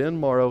person, Ben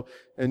Morrow,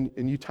 and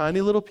you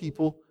tiny little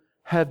people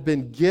have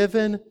been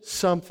given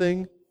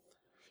something.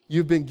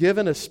 You've been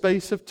given a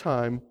space of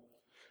time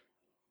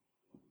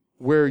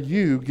where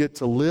you get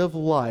to live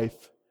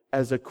life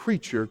as a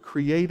creature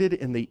created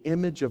in the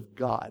image of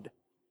God.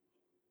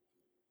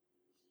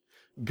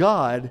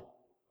 God,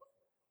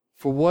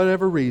 for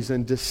whatever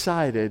reason,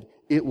 decided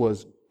it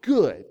was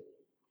good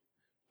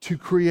to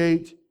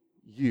create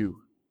you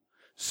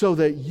so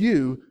that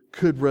you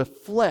could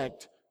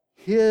reflect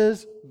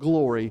His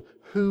glory,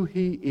 who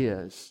He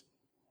is,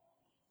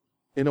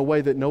 in a way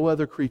that no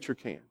other creature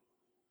can.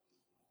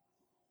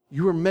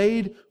 You are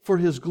made for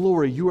His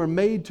glory. You are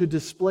made to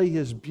display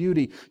His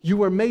beauty.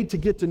 You are made to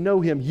get to know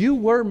Him. You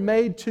were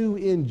made to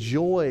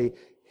enjoy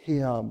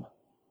Him.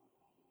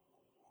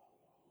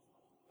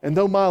 And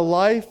though my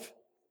life,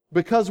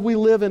 because we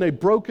live in a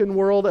broken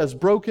world as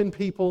broken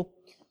people,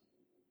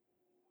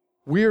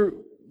 we're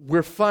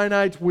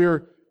finite,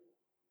 we're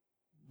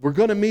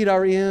going to meet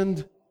our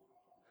end.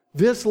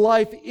 This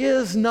life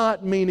is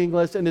not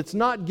meaningless, and it's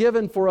not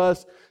given for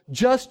us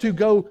just to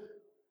go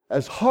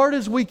as hard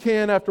as we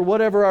can after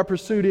whatever our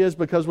pursuit is,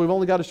 because we've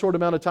only got a short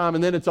amount of time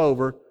and then it's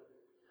over.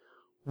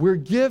 We're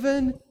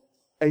given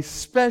a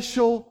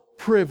special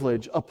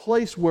privilege, a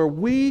place where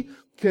we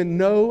can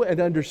know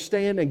and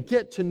understand and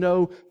get to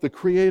know the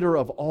Creator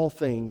of all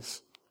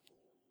things.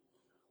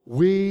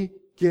 We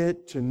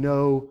get to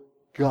know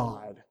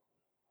God.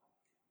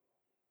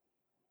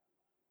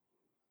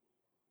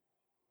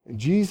 And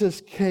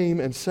Jesus came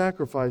and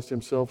sacrificed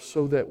Himself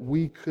so that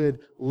we could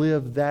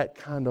live that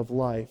kind of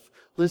life.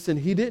 Listen,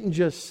 He didn't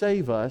just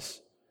save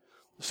us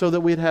so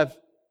that we'd have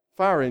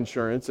fire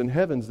insurance and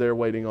heaven's there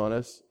waiting on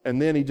us,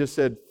 and then He just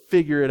said,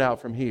 figure it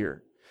out from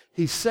here.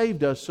 He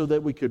saved us so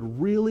that we could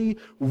really,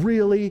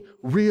 really,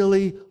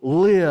 really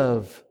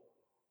live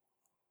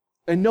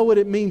and know what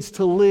it means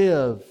to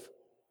live,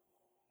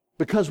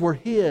 because we're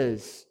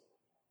His.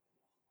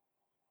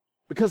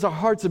 Because our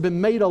hearts have been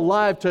made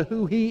alive to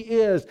who He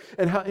is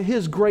and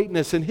His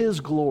greatness and His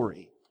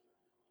glory.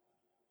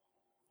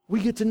 We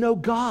get to know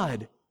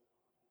God.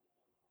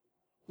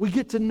 We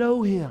get to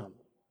know Him.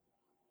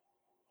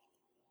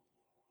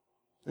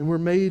 And we're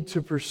made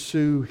to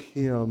pursue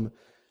Him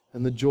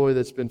and the joy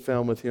that's been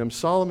found with Him.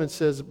 Solomon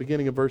says at the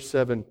beginning of verse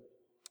 7,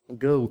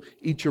 go,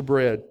 eat your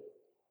bread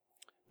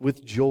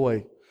with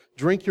joy.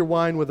 Drink your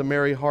wine with a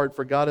merry heart,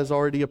 for God has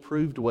already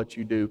approved what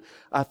you do.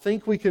 I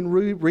think we can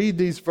read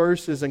these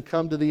verses and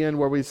come to the end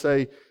where we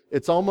say,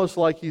 it's almost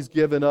like He's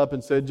given up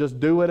and said, just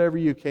do whatever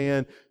you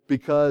can,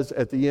 because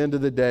at the end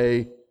of the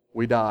day,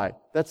 we die.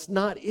 That's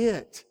not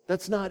it.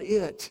 That's not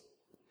it.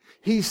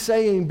 He's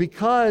saying,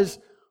 because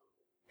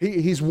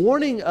He's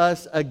warning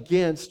us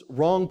against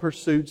wrong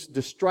pursuits,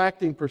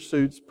 distracting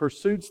pursuits,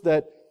 pursuits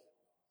that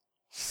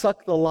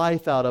suck the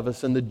life out of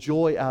us and the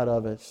joy out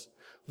of us.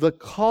 The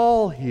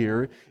call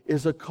here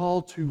is a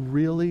call to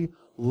really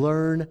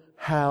learn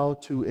how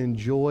to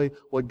enjoy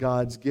what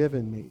God's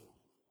given me.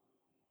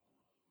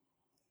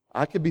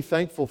 I could be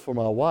thankful for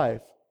my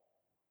wife,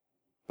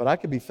 but I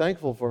could be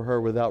thankful for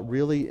her without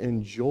really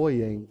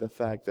enjoying the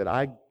fact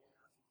that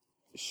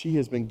she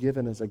has been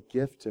given as a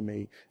gift to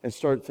me, and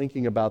start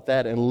thinking about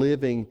that and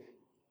living,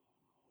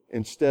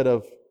 instead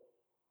of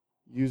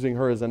using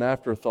her as an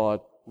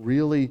afterthought,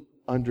 really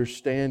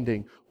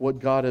understanding what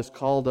God has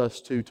called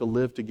us to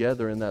live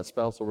together in that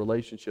spousal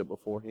relationship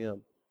before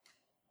Him.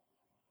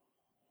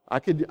 I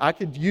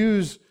could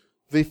use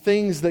the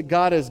things that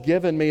God has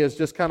given me as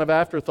just kind of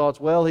afterthoughts.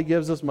 Well, He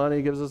gives us money,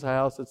 He gives us a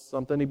house, it's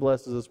something He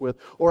blesses us with.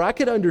 Or I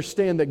could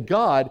understand that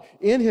God,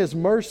 in His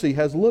mercy,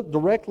 has looked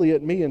directly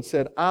at me and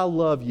said, I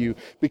love you.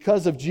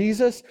 Because of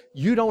Jesus,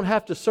 you don't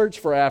have to search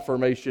for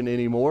affirmation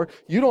anymore.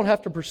 You don't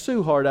have to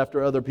pursue hard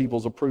after other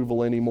people's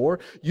approval anymore.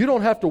 You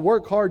don't have to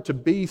work hard to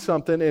be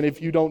something, and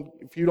if you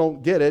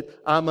don't get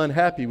it, I'm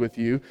unhappy with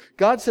you.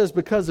 God says,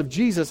 because of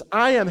Jesus,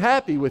 I am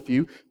happy with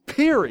you.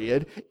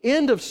 Period.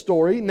 End of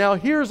story. Now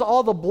here's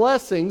all the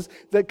blessings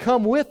that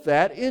come with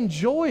that.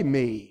 Enjoy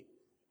me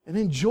and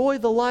enjoy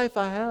the life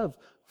I have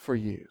for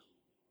you.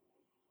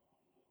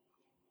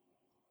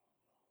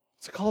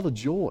 It's called a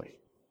joy.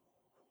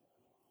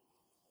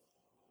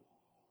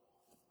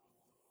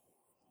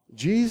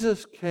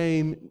 Jesus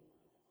came,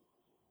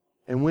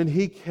 and when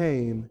He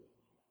came,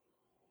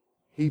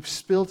 He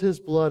spilled His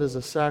blood as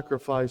a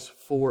sacrifice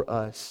for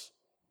us.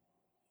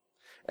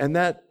 And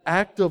that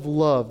act of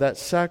love, that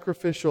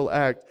sacrificial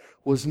act,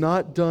 was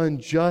not done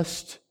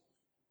just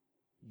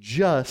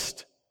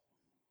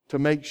to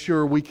make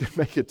sure we can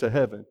make it to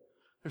heaven.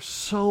 There's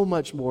so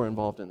much more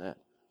involved in that.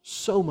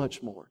 So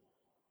much more.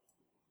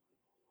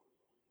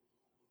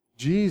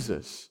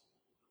 Jesus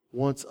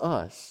wants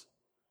us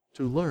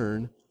to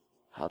learn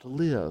how to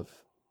live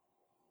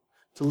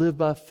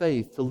by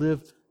faith, to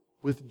live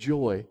with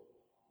joy.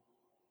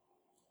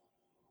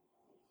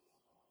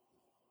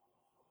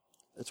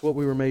 That's what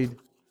we were made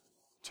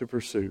to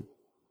pursue.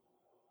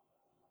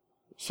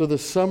 So the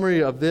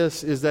summary of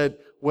this is that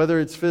whether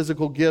it's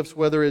physical gifts,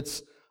 whether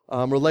it's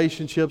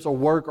relationships or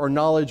work or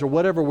knowledge or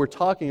whatever we're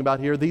talking about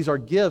here, these are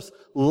gifts,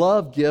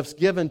 love gifts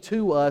given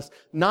to us,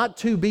 not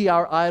to be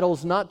our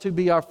idols, not to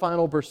be our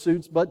final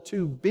pursuits, but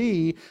to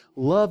be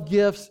love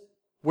gifts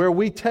where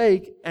we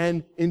take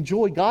and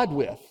enjoy God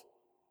with.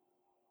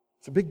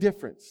 It's a big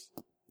difference.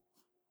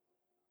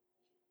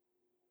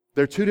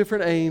 They're two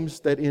different aims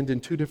that end in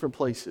two different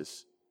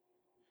places.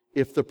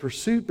 If the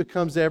pursuit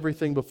becomes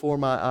everything before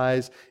my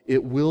eyes,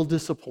 it will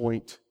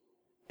disappoint,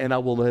 and I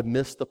will have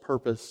missed the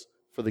purpose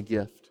for the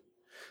gift.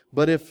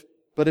 But if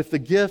the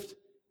gift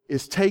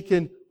is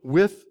taken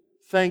with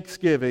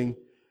thanksgiving,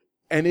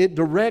 and it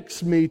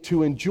directs me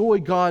to enjoy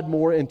God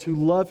more and to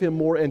love Him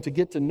more and to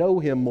get to know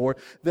Him more,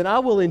 then I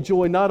will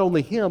enjoy not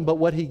only Him, but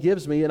what He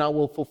gives me, and I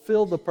will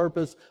fulfill the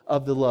purpose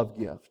of the love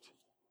gift.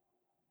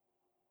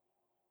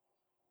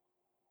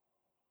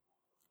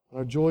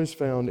 Our joy is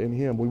found in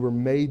Him. We were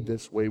made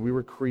this way. We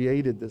were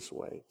created this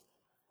way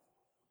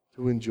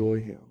to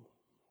enjoy Him.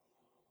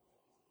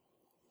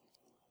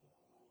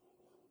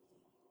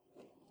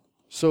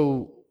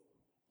 So,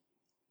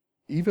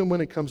 even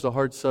when it comes to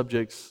hard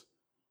subjects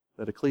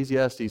that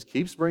Ecclesiastes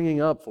keeps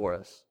bringing up for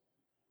us,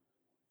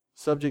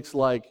 subjects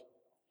like,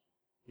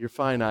 you're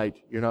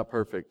finite, you're not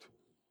perfect.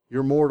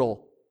 You're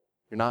mortal,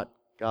 you're not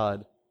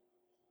God.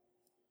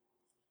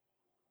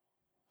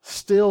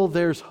 Still,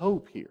 there's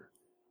hope here.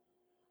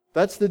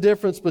 That's the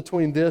difference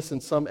between this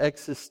and some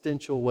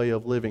existential way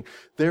of living.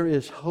 There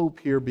is hope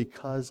here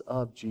because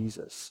of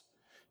Jesus.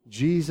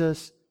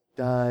 Jesus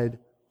died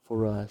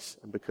for us.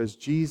 And because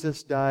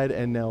Jesus died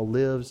and now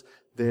lives,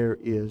 there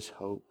is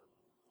hope.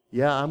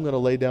 Yeah, I'm going to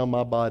lay down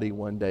my body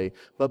one day,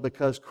 but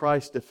because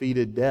Christ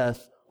defeated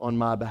death on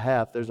my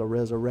behalf, there's a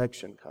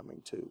resurrection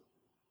coming too.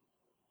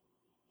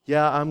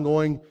 Yeah, I'm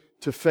going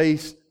to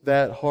face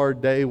that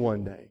hard day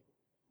one day.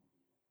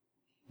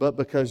 But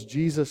because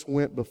Jesus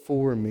went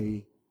before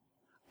me,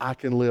 I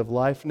can live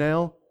life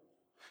now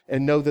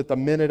and know that the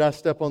minute I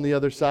step on the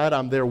other side,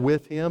 I'm there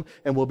with Him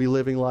and will be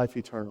living life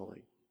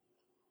eternally.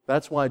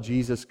 That's why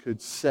Jesus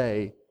could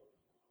say,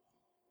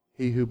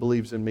 "He who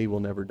believes in me will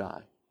never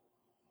die."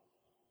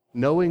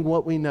 Knowing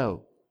what we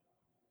know,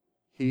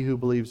 he who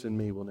believes in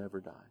me will never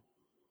die.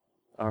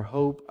 Our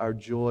hope, our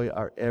joy,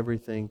 our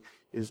everything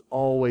is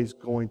always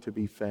going to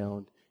be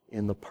found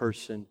in the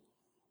person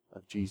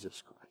of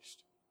Jesus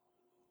Christ.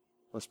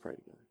 Let's pray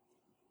together.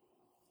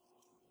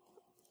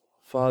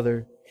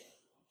 Father,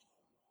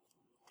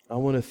 I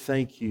want to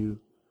thank You.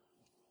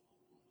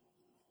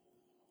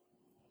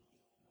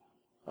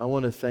 I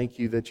want to thank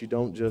You that You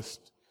don't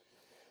just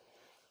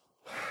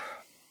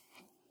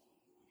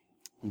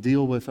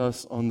deal with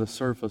us on the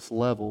surface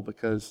level,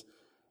 because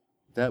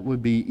that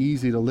would be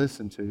easy to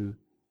listen to,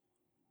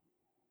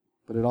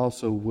 but it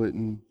also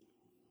wouldn't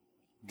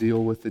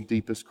deal with the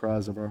deepest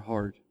cries of our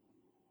heart.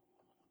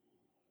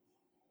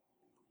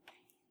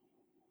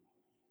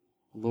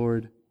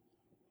 Lord,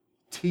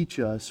 teach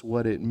us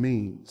what it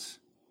means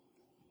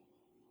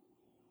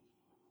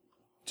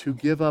to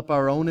give up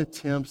our own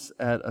attempts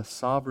at a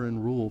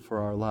sovereign rule for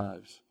our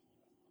lives,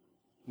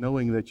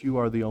 knowing that You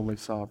are the only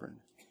sovereign.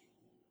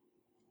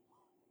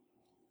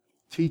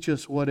 Teach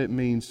us what it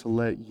means to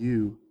let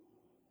You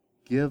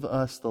give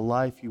us the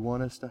life You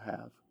want us to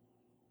have,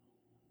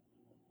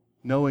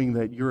 knowing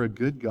that You're a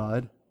good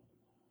God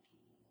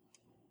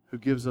who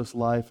gives us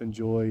life and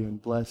joy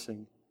and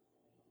blessing.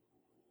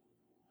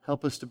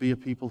 Help us to be a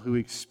people who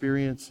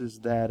experiences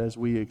that as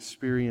we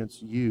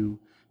experience You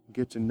and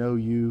get to know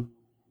You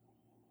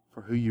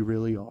for who You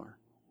really are.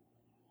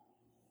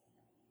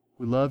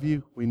 We love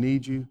you. We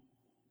need you.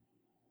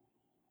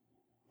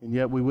 And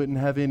yet we wouldn't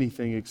have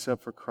anything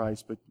except for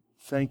Christ. But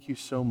thank you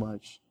so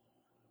much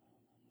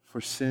for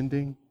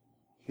sending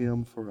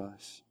Him for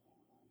us,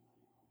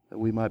 that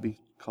we might be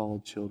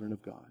called children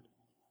of God.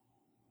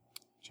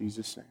 In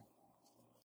Jesus' name.